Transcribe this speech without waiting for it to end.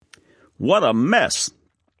What a mess!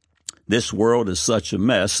 This world is such a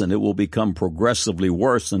mess, and it will become progressively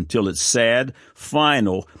worse until its sad,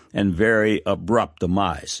 final, and very abrupt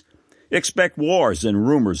demise. Expect wars and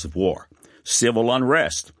rumors of war, civil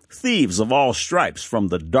unrest, thieves of all stripes from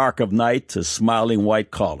the dark of night to smiling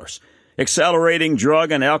white collars, accelerating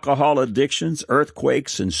drug and alcohol addictions,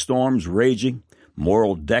 earthquakes and storms raging,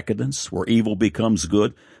 moral decadence where evil becomes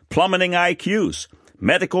good, plummeting IQs,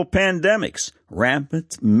 medical pandemics,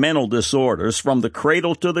 rampant mental disorders from the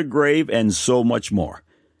cradle to the grave, and so much more.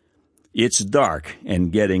 It's dark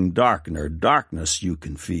and getting darker, darkness you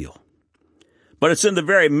can feel. But it's in the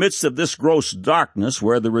very midst of this gross darkness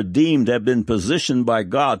where the redeemed have been positioned by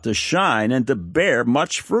God to shine and to bear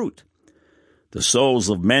much fruit. The souls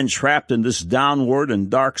of men trapped in this downward and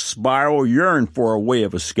dark spiral yearn for a way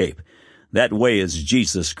of escape. That way is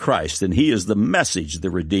Jesus Christ, and he is the message the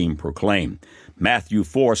redeemed proclaim. Matthew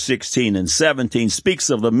 4:16 and 17 speaks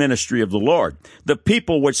of the ministry of the Lord. The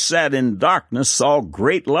people which sat in darkness saw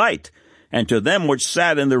great light, and to them which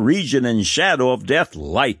sat in the region and shadow of death,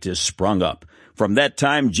 light is sprung up. From that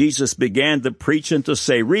time Jesus began to preach and to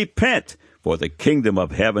say, "Repent, for the kingdom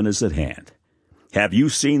of heaven is at hand." Have you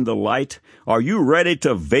seen the light? Are you ready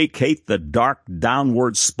to vacate the dark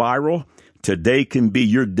downward spiral? Today can be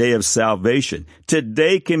your day of salvation.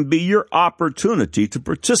 Today can be your opportunity to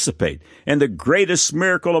participate in the greatest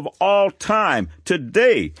miracle of all time.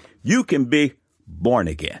 Today, you can be born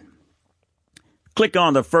again. Click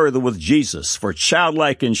on the Further with Jesus for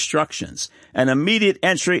childlike instructions and immediate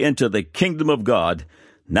entry into the kingdom of God.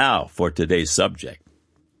 Now for today's subject.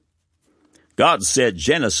 God said,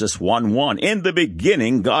 Genesis 1:1, "In the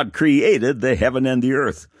beginning God created the heaven and the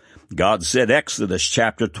earth." God said, Exodus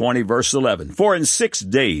chapter 20, verse 11, "For in 6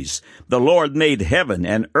 days the Lord made heaven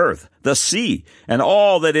and earth, the sea, and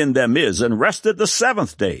all that in them is, and rested the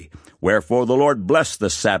seventh day. Wherefore the Lord blessed the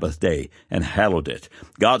Sabbath day and hallowed it."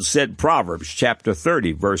 God said, Proverbs chapter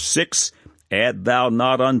 30, verse 6, "Add thou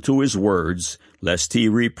not unto his words, lest he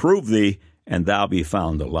reprove thee, and thou be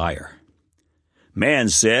found a liar." Man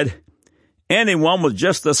said, "Anyone with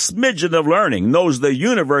just a smidgen of learning knows the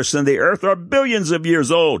universe and the earth are billions of years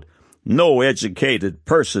old. No educated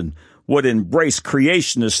person would embrace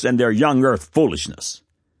creationists and their young earth foolishness."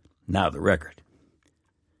 Now the record.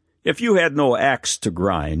 If you had no axe to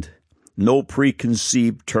grind, no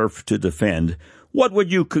preconceived turf to defend, what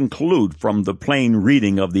would you conclude from the plain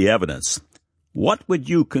reading of the evidence? What would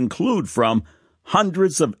you conclude from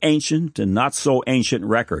hundreds of ancient and not-so-ancient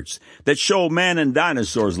records that show man and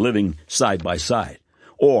dinosaurs living side by side?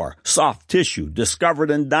 Or soft tissue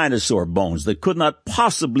discovered in dinosaur bones that could not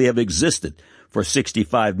possibly have existed for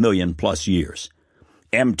 65 million plus years.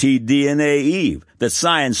 mtDNA Eve, that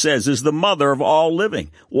science says is the mother of all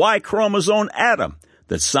living. Y chromosome Adam,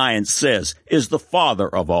 that science says is the father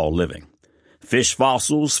of all living. Fish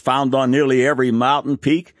fossils found on nearly every mountain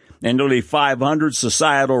peak, and nearly 500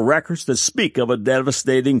 societal records that speak of a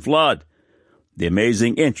devastating flood. The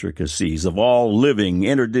amazing intricacies of all living,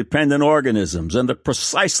 interdependent organisms and the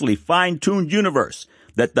precisely fine-tuned universe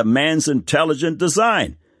that demands intelligent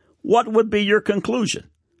design. What would be your conclusion?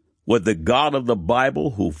 Would the God of the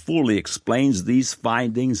Bible, who fully explains these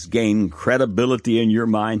findings, gain credibility in your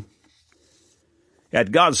mind?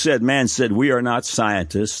 At God Said, Man Said, we are not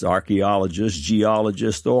scientists, archaeologists,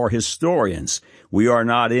 geologists, or historians. We are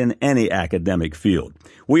not in any academic field.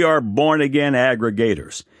 We are born-again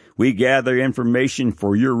aggregators. We gather information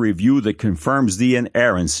for your review that confirms the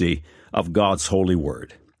inerrancy of God's holy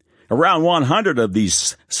word. Around 100 of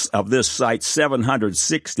this site's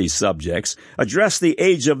 760 subjects address the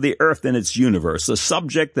age of the earth and its universe, a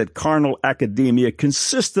subject that carnal academia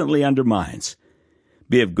consistently undermines.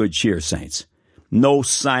 Be of good cheer, saints. No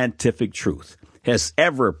scientific truth has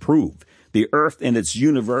ever proved the earth and its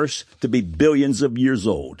universe to be billions of years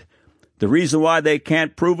old. The reason why they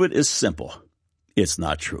can't prove it is simple. It's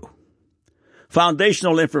not true.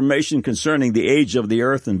 Foundational information concerning the age of the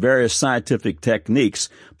earth and various scientific techniques,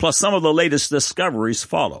 plus some of the latest discoveries,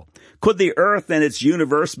 follow. Could the earth and its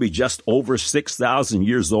universe be just over 6,000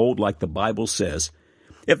 years old like the Bible says?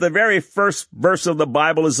 If the very first verse of the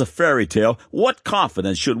Bible is a fairy tale, what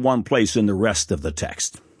confidence should one place in the rest of the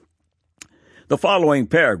text? The following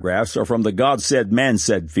paragraphs are from the God Said, Man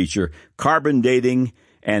Said feature, Carbon Dating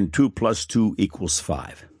and 2 + 2 =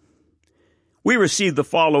 5. We received the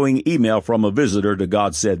following email from a visitor to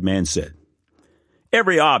God Said, Man Said.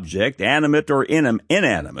 Every object, animate or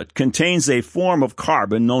inanimate, contains a form of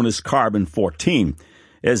carbon known as carbon-14.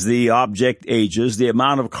 As the object ages, the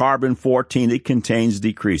amount of carbon-14 it contains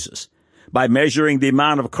decreases. By measuring the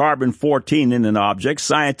amount of carbon-14 in an object,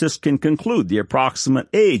 scientists can conclude the approximate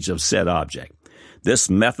age of said object. This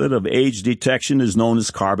method of age detection is known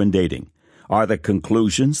as carbon dating. Are the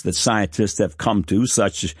conclusions that scientists have come to,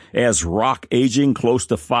 such as rock aging close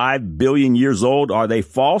to 5 billion years old, are they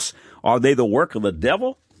false? Are they the work of the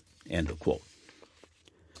devil? End of quote.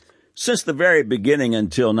 Since the very beginning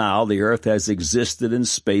until now, the earth has existed in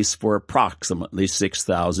space for approximately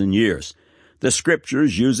 6,000 years. The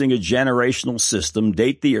scriptures, using a generational system,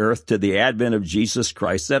 date the earth to the advent of Jesus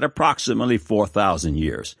Christ at approximately 4,000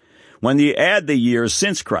 years. When you add the years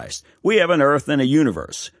since Christ, we have an earth and a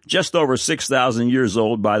universe, just over 6,000 years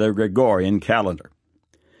old by the Gregorian calendar.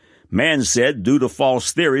 Man said, due to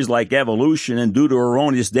false theories like evolution and due to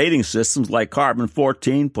erroneous dating systems like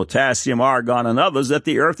carbon-14, potassium, argon, and others, that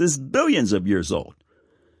the earth is billions of years old.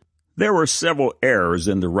 There were several errors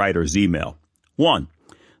in the writer's email. 1.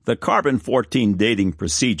 The carbon-14 dating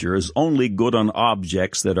procedure is only good on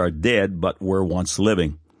objects that are dead but were once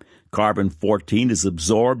living. Carbon-14 is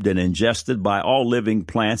absorbed and ingested by all living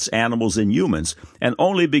plants, animals, and humans, and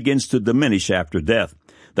only begins to diminish after death.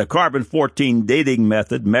 The carbon-14 dating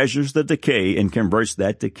method measures the decay and converts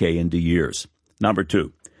that decay into years. Number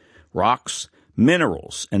 2, rocks,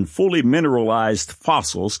 minerals, and fully mineralized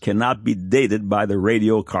fossils cannot be dated by the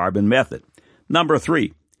radiocarbon method. Number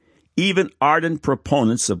 3, even ardent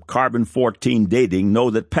proponents of carbon-14 dating know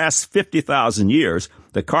that past 50,000 years,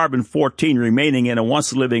 the carbon-14 remaining in a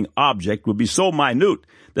once-living object would be so minute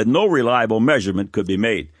that no reliable measurement could be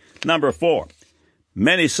made. Number 4,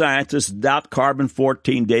 many scientists doubt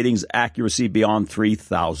carbon-14 dating's accuracy beyond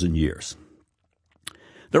 3,000 years.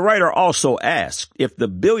 The writer also asked if the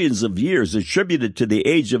billions of years attributed to the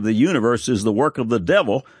age of the universe is the work of the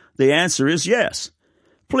devil. The answer is yes.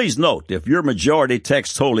 Please note, if your majority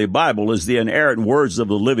text Holy Bible is the inerrant words of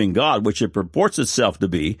the living God, which it purports itself to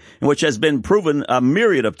be, and which has been proven a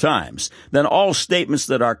myriad of times, then all statements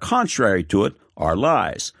that are contrary to it are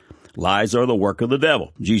lies. Lies are the work of the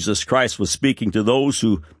devil. Jesus Christ was speaking to those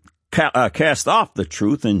who cast off the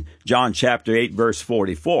truth in John chapter 8, verse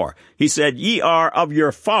 44. He said, "Ye are of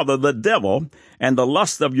your father the devil, and the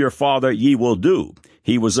lust of your father ye will do.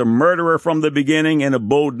 He was a murderer from the beginning, and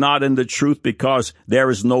abode not in the truth, because there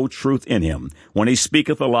is no truth in him. When he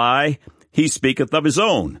speaketh a lie, he speaketh of his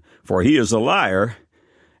own, for he is a liar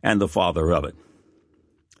and the father of it."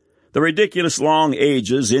 The ridiculous long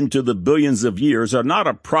ages into the billions of years are not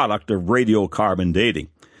a product of radiocarbon dating.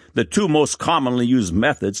 The two most commonly used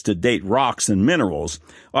methods to date rocks and minerals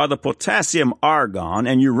are the potassium-argon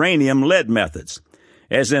and uranium-lead methods.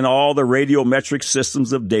 As in all the radiometric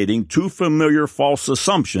systems of dating, two familiar false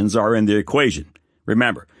assumptions are in the equation.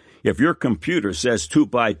 Remember, if your computer says 2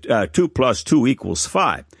 plus 2 equals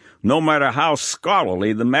 5, no matter how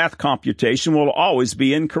scholarly the math computation will always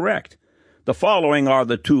be incorrect. The following are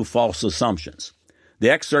the two false assumptions. The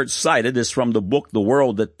excerpt cited is from the book The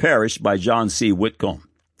World That Perished by John C. Whitcomb.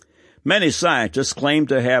 Many scientists claim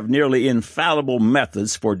to have nearly infallible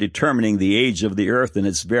methods for determining the age of the earth and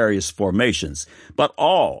its various formations, but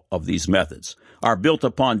all of these methods are built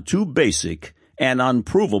upon two basic and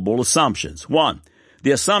unprovable assumptions. 1, the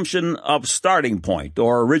assumption of starting point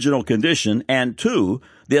or original condition, and 2,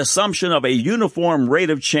 the assumption of a uniform rate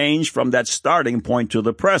of change from that starting point to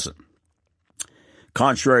the present.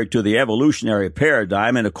 Contrary to the evolutionary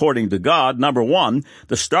paradigm and according to God, number 1,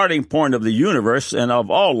 the starting point of the universe and of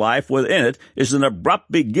all life within it is an abrupt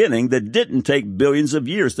beginning that didn't take billions of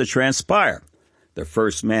years to transpire. The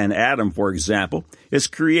first man, Adam, for example, is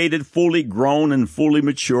created fully grown and fully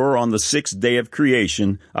mature on the 6th day of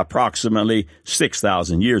creation, approximately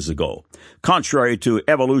 6,000 years ago. Contrary to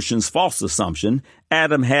evolution's false assumption,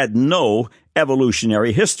 Adam had no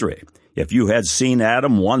evolutionary history. If you had seen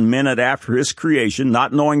Adam 1 minute after his creation,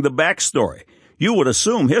 not knowing the backstory, you would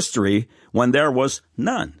assume history when there was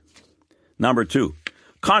none. Number 2,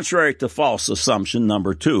 contrary to false assumption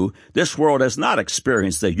number 2, this world has not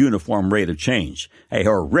experienced a uniform rate of change. A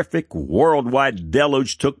horrific worldwide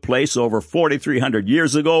deluge took place over 4,300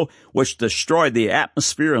 years ago, which destroyed the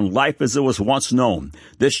atmosphere and life as it was once known.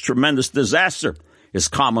 This tremendous disaster is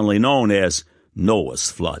commonly known as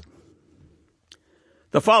Noah's flood.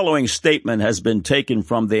 The following statement has been taken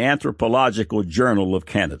from the Anthropological Journal of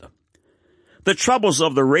Canada. The troubles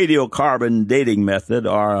of the radiocarbon dating method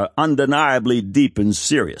are undeniably deep and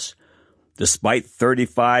serious. Despite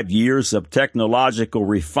 35 years of technological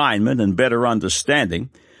refinement and better understanding,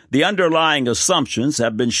 the underlying assumptions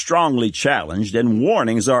have been strongly challenged, and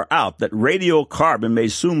warnings are out that radiocarbon may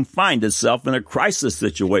soon find itself in a crisis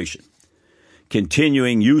situation.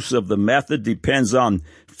 Continuing use of the method depends on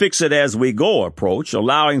fix-it-as-we-go approach,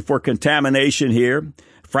 allowing for contamination here,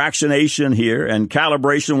 fractionation here, and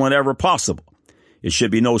calibration whenever possible. It should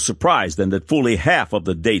be no surprise then that fully half of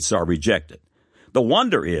the dates are rejected. The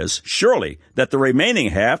wonder is, surely, that the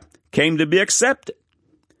remaining half came to be accepted.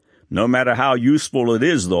 No matter how useful it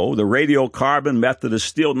is, though, the radiocarbon method is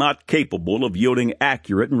still not capable of yielding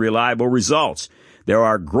accurate and reliable results. There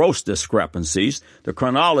are gross discrepancies, the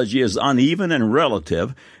chronology is uneven and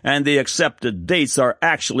relative, and the accepted dates are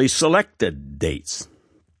actually selected dates.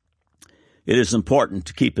 It is important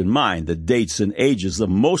to keep in mind the dates and ages of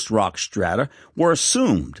most rock strata were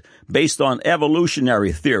assumed based on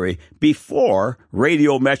evolutionary theory before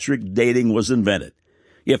radiometric dating was invented.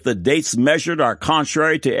 If the dates measured are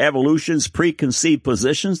contrary to evolution's preconceived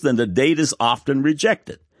positions, then the date is often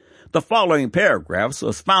rejected. The following paragraphs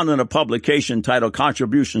was found in a publication titled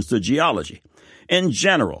Contributions to Geology. In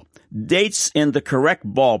general, dates in the correct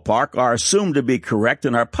ballpark are assumed to be correct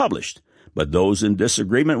and are published, but those in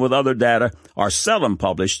disagreement with other data are seldom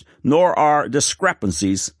published, nor are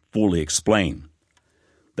discrepancies fully explained.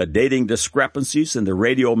 The dating discrepancies in the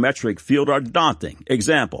radiometric field are daunting.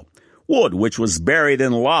 Example, wood which was buried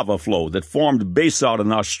in lava flow that formed basalt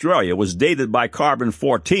in Australia was dated by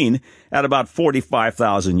carbon-14 at about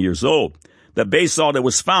 45,000 years old. The basalt it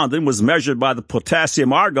was found in was measured by the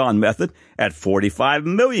potassium-argon method at 45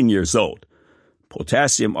 million years old.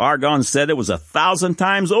 Potassium-argon said it was 1,000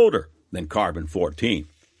 times older than carbon-14.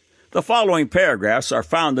 The following paragraphs are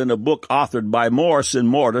found in a book authored by Morris and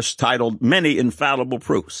Mortis titled Many Infallible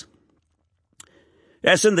Proofs.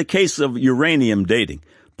 As in the case of uranium dating,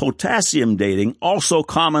 potassium dating also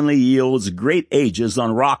commonly yields great ages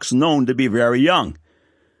on rocks known to be very young.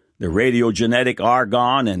 The radiogenetic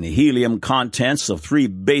argon and helium contents of 3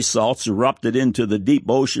 basalts erupted into the deep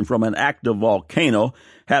ocean from an active volcano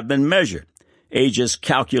have been measured. Ages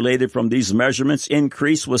calculated from these measurements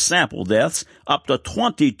increase with sample depths up to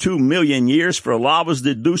 22 million years for lavas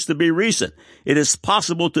deduced to be recent. It is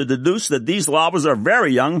possible to deduce that these lavas are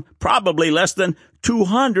very young, probably less than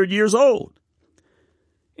 200 years old.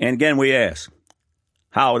 And again we ask,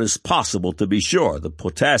 how it is possible to be sure the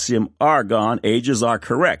potassium-argon ages are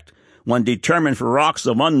correct when determined for rocks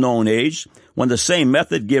of unknown age, when the same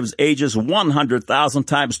method gives ages 100,000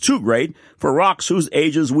 times too great for rocks whose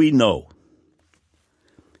ages we know.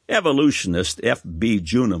 Evolutionist F.B.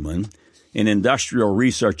 Juniman in Industrial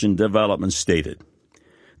Research and Development stated,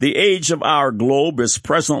 the age of our globe is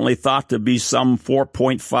presently thought to be some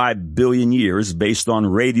 4.5 billion years based on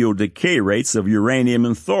radio decay rates of uranium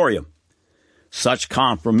and thorium. Such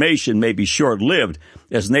confirmation may be short-lived,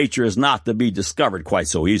 as nature is not to be discovered quite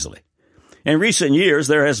so easily. In recent years,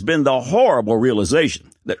 there has been the horrible realization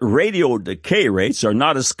that radio decay rates are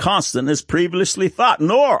not as constant as previously thought,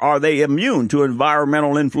 nor are they immune to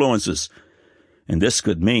environmental influences. And this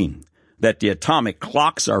could mean that the atomic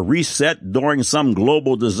clocks are reset during some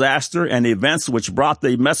global disaster, and events which brought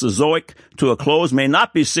the Mesozoic to a close may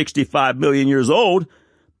not be 65 million years old,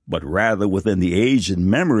 but rather within the age and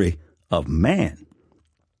memory of man.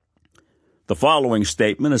 The following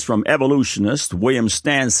statement is from evolutionist William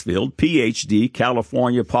Stansfield, Ph.D.,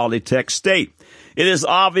 California Polytech State. It is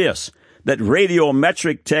obvious that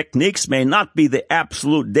radiometric techniques may not be the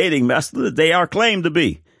absolute dating method that they are claimed to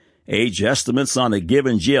be. Age estimates on a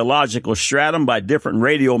given geological stratum by different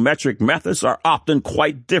radiometric methods are often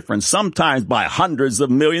quite different, sometimes by hundreds of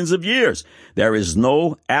millions of years. There is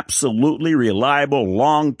no absolutely reliable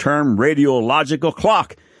long-term radiological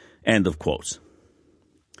clock. End of quotes.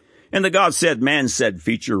 In the God Said, Man Said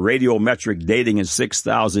feature, Radiometric Dating in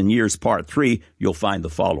 6,000 Years, Part 3, you'll find the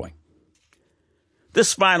following.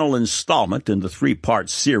 This final installment in the 3-part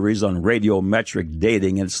series on radiometric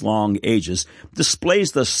dating and its long ages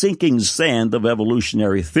displays the sinking sand of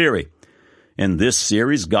evolutionary theory. In this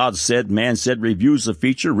series, God Said, Man Said reviews a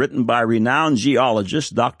feature written by renowned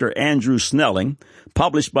geologist Dr. Andrew Snelling,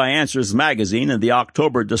 published by Answers Magazine in the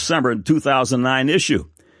October-December 2009 issue.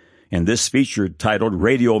 In this feature titled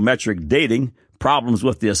Radiometric Dating, Problems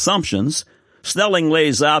with the Assumptions, Snelling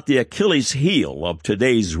lays out the Achilles heel of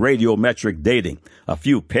today's radiometric dating. A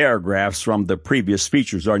few paragraphs from the previous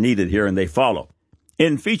features are needed here, and they follow.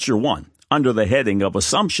 In Feature 1, under the heading of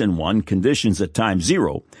Assumption 1, Conditions at Time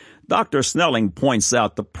 0, Dr. Snelling points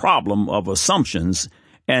out the problem of assumptions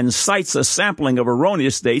and cites a sampling of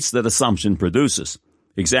erroneous states that assumption produces.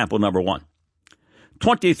 Example number 1.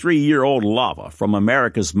 23-year-old lava from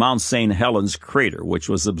America's Mount St. Helens crater, which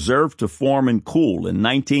was observed to form and cool in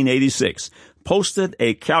 1986, posted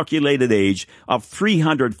a calculated age of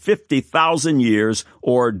 350,000 years,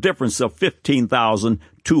 or a difference of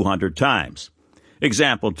 15,200 times.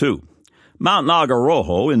 Example 2. Mount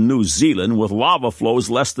Ngauruhoe in New Zealand, with lava flows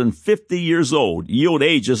less than 50 years old, yield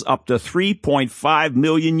ages up to 3.5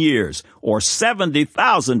 million years, or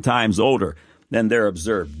 70,000 times older than their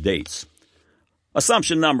observed dates.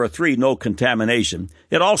 Assumption number 3, no contamination.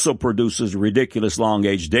 It also produces ridiculous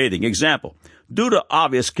long-age dating. Example, due to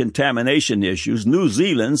obvious contamination issues, New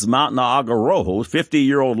Zealand's Mount Ngauruhoe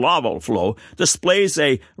 50-year-old lava flow displays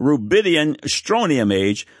a rubidium strontium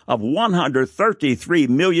age of 133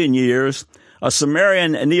 million years, a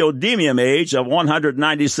Sumerian neodymium age of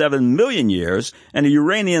 197 million years, and a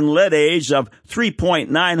uranium lead age of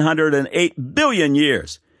 3.908 billion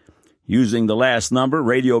years. Using the last number,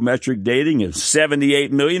 radiometric dating is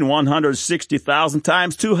 78,160,000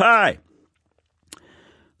 times too high.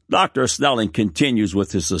 Dr. Snelling continues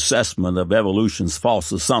with his assessment of evolution's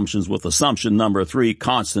false assumptions with assumption number 3,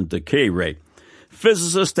 constant decay rate.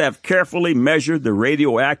 Physicists have carefully measured the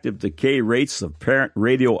radioactive decay rates of parent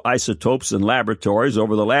radioisotopes in laboratories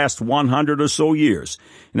over the last 100 or so years,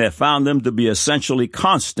 and have found them to be essentially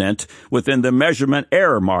constant within the measurement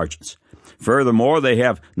error margins. Furthermore, they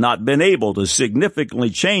have not been able to significantly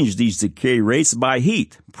change these decay rates by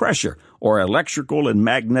heat, pressure, or electrical and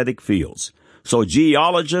magnetic fields. So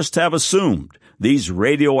geologists have assumed these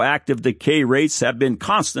radioactive decay rates have been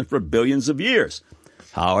constant for billions of years.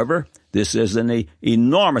 However, this is an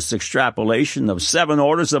enormous extrapolation of 7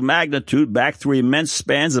 orders of magnitude back through immense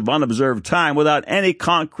spans of unobserved time without any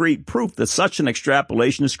concrete proof that such an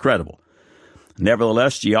extrapolation is credible.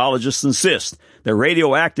 Nevertheless, geologists insist that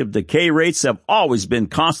radioactive decay rates have always been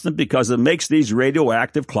constant because it makes these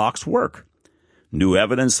radioactive clocks work. New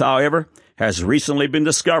evidence, however, has recently been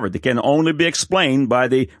discovered that can only be explained by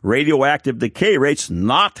the radioactive decay rates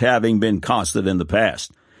not having been constant in the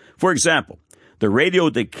past. For example, the radio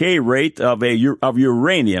decay rate of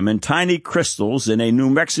uranium in tiny crystals in a New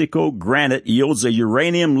Mexico granite yields a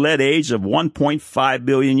uranium lead age of 1.5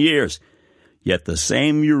 billion years. Yet the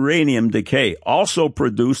same uranium decay also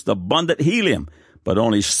produced abundant helium, but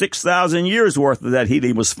only 6,000 years worth of that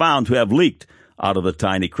helium was found to have leaked out of the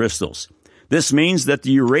tiny crystals. This means that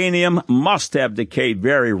the uranium must have decayed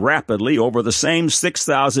very rapidly over the same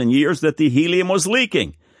 6,000 years that the helium was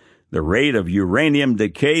leaking. The rate of uranium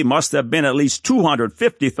decay must have been at least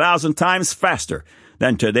 250,000 times faster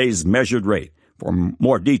than today's measured rate. For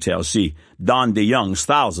more details, see Don DeYoung's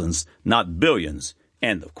thousands, not billions.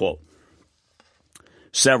 End of quote.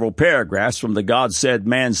 Several paragraphs from the God Said,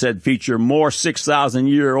 Man Said feature more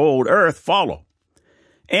 6,000-year-old Earth follow.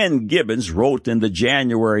 N. Gibbons wrote in the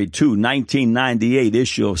January 2, 1998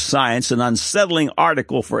 issue of Science an unsettling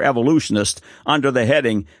article for evolutionists under the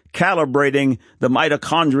heading Calibrating the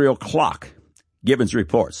Mitochondrial Clock. Gibbons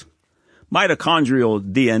reports,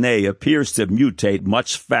 mitochondrial DNA appears to mutate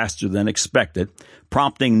much faster than expected,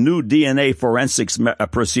 prompting new DNA forensics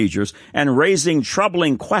procedures and raising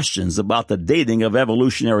troubling questions about the dating of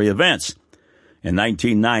evolutionary events. In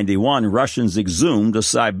 1991, Russians exhumed a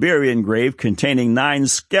Siberian grave containing 9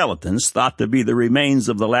 skeletons thought to be the remains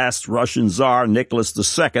of the last Russian Tsar Nicholas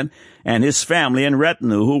II and his family and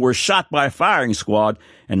retinue who were shot by a firing squad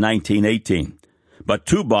in 1918. But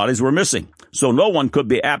 2 bodies were missing, so no one could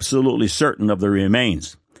be absolutely certain of the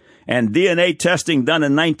remains. And DNA testing done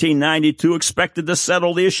in 1992 expected to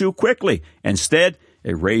settle the issue quickly. Instead,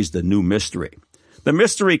 it raised a new mystery. The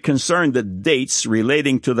mystery concerned the dates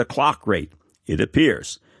relating to the clock rate. It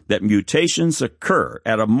appears that mutations occur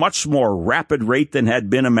at a much more rapid rate than had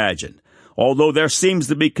been imagined. Although there seems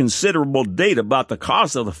to be considerable data about the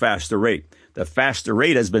cause of the faster rate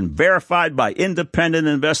has been verified by independent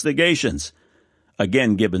investigations.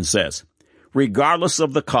 Again, Gibbons says, regardless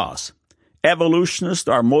of the cause, evolutionists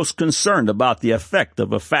are most concerned about the effect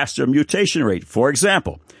of a faster mutation rate. For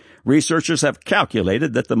example, researchers have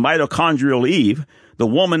calculated that the mitochondrial Eve, the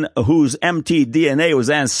woman whose mtDNA was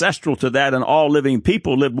ancestral to that in all living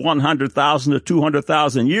people, lived 100,000 to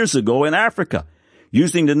 200,000 years ago in Africa.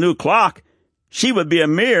 Using the new clock, she would be a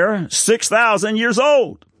mere 6,000 years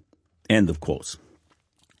old. End of quotes.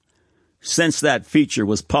 Since that feature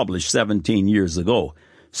was published 17 years ago,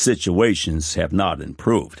 situations have not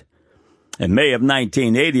improved. In May of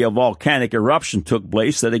 1980, a volcanic eruption took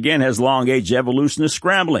place that again has long-age evolutionists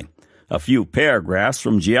scrambling. A few paragraphs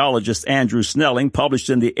from geologist Andrew Snelling, published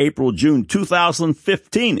in the April-June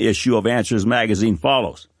 2015 issue of Answers magazine,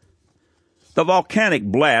 follows. The volcanic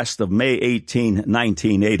blast of May 18,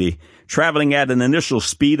 1980, traveling at an initial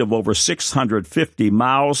speed of over 650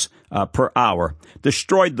 miles per hour,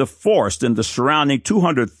 destroyed the forest in the surrounding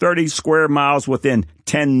 230 square miles within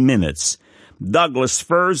 10 minutes. Douglas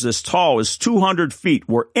firs as tall as 200 feet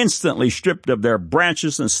were instantly stripped of their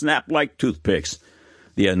branches and snapped like toothpicks.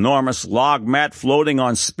 The enormous log mat floating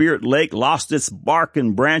on Spirit Lake lost its bark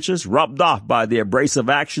and branches, rubbed off by the abrasive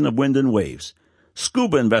action of wind and waves.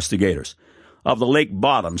 Scuba investigators of the lake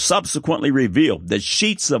bottom subsequently revealed that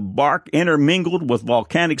sheets of bark intermingled with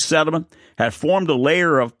volcanic sediment had formed a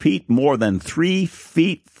layer of peat more than 3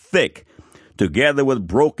 feet thick. Together with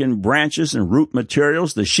broken branches and root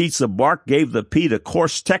materials, the sheets of bark gave the peat a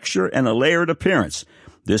coarse texture and a layered appearance.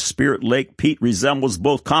 This Spirit Lake peat resembles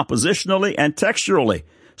both compositionally and texturally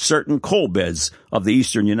certain coal beds of the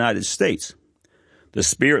eastern United States. The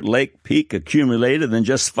Spirit Lake peat accumulated in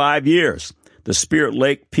just 5 years. The Spirit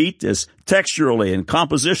Lake peat is texturally and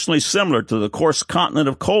compositionally similar to the coarse continent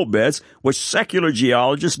of coal beds, which secular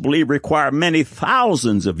geologists believe require many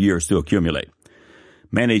thousands of years to accumulate.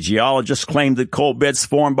 Many geologists claim that coal beds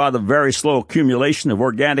formed by the very slow accumulation of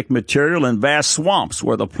organic material in vast swamps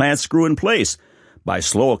where the plants grew in place. By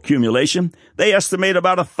slow accumulation, they estimate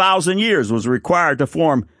about 1,000 years was required to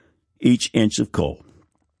form each inch of coal.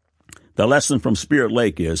 The lesson from Spirit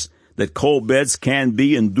Lake is that coal beds can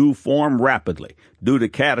be and do form rapidly due to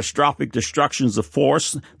catastrophic destructions of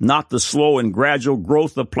forests, not the slow and gradual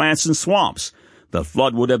growth of plants and swamps. The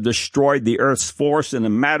flood would have destroyed the earth's forests in a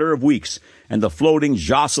matter of weeks, and the floating,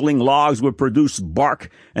 jostling logs would produce bark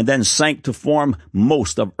and then sank to form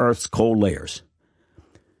most of Earth's coal layers.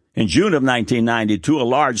 In June of 1992, a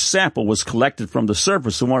large sample was collected from the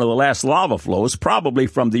surface of one of the last lava flows, probably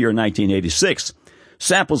from the year 1986.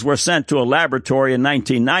 Samples were sent to a laboratory in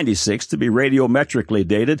 1996 to be radiometrically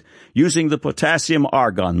dated using the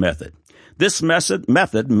potassium-argon method. This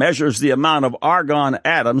method measures the amount of argon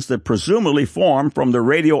atoms that presumably form from the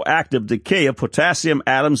radioactive decay of potassium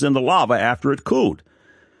atoms in the lava after it cooled.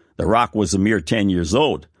 The rock was a mere 10 years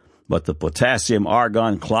old, but the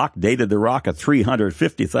potassium-argon clock dated the rock at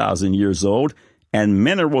 350,000 years old, and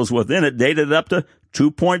minerals within it dated up to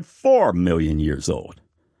 2.4 million years old.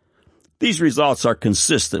 These results are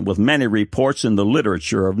consistent with many reports in the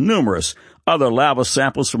literature of numerous other lava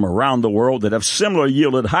samples from around the world that have similarly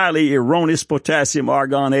yielded highly erroneous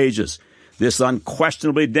potassium-argon ages. This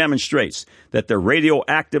unquestionably demonstrates that the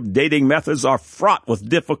radioactive dating methods are fraught with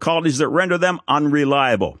difficulties that render them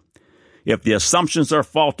unreliable. If the assumptions are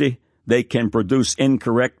faulty, they can produce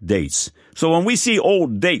incorrect dates. So when we see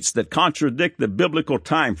old dates that contradict the biblical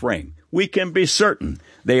time frame, we can be certain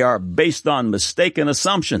they are based on mistaken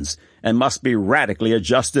assumptions and must be radically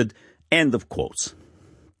adjusted. End of quotes.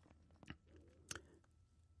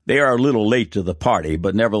 They are a little late to the party,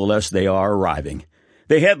 but nevertheless they are arriving.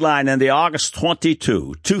 The headline in the August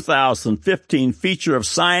 22, 2015 feature of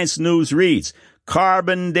Science News reads,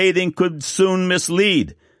 "Carbon dating could soon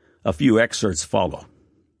mislead." A few excerpts follow.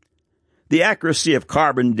 The accuracy of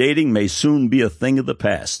carbon dating may soon be a thing of the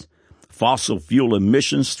past. Fossil fuel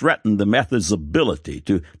emissions threaten the method's ability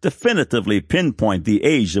to definitively pinpoint the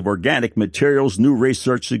age of organic materials, new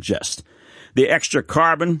research suggests. The extra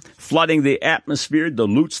carbon flooding the atmosphere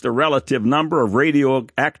dilutes the relative number of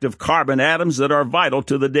radioactive carbon atoms that are vital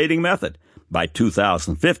to the dating method. By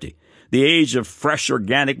 2050, the age of fresh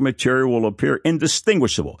organic material will appear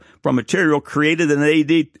indistinguishable from material created in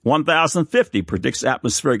AD 1050, predicts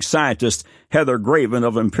atmospheric scientist Heather Graven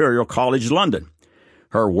of Imperial College London.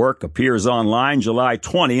 Her work appears online July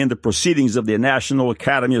 20 in the Proceedings of the National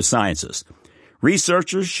Academy of Sciences.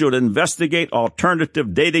 Researchers should investigate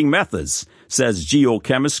alternative dating methods, says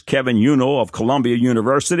geochemist Kevin Yuno of Columbia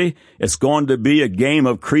University. It's going to be a game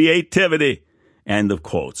of creativity. End of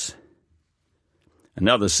quotes.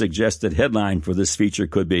 Another suggested headline for this feature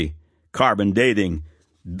could be, "Carbon dating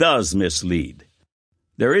does mislead."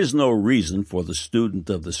 There is no reason for the student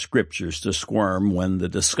of the Scriptures to squirm when the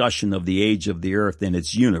discussion of the age of the earth and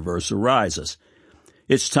its universe arises.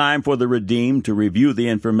 It's time for the redeemed to review the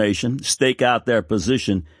information, stake out their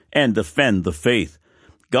position, and defend the faith.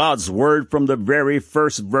 God's word from the very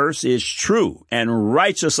first verse is true and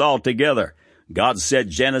righteous altogether. God said,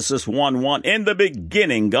 Genesis 1:1, "In the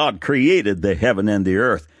beginning God created the heaven and the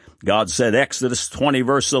earth." God said, Exodus 20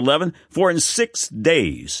 verse 11, "For in 6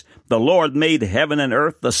 days the Lord made heaven and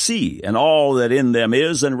earth, the sea, and all that in them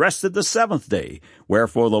is, and rested the 7th day.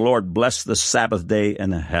 Wherefore the Lord blessed the Sabbath day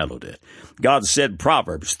and hallowed it." God said,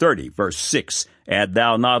 Proverbs 30 verse 6, "Add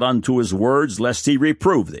thou not unto his words, lest he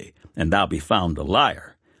reprove thee, and thou be found a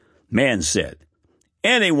liar." Man said,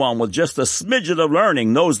 "Anyone with just a smidget of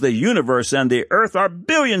learning knows the universe and the earth are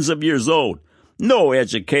billions of years old. No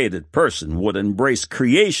educated person would embrace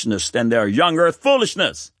creationists and their young earth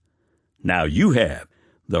foolishness." Now you have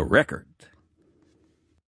the record.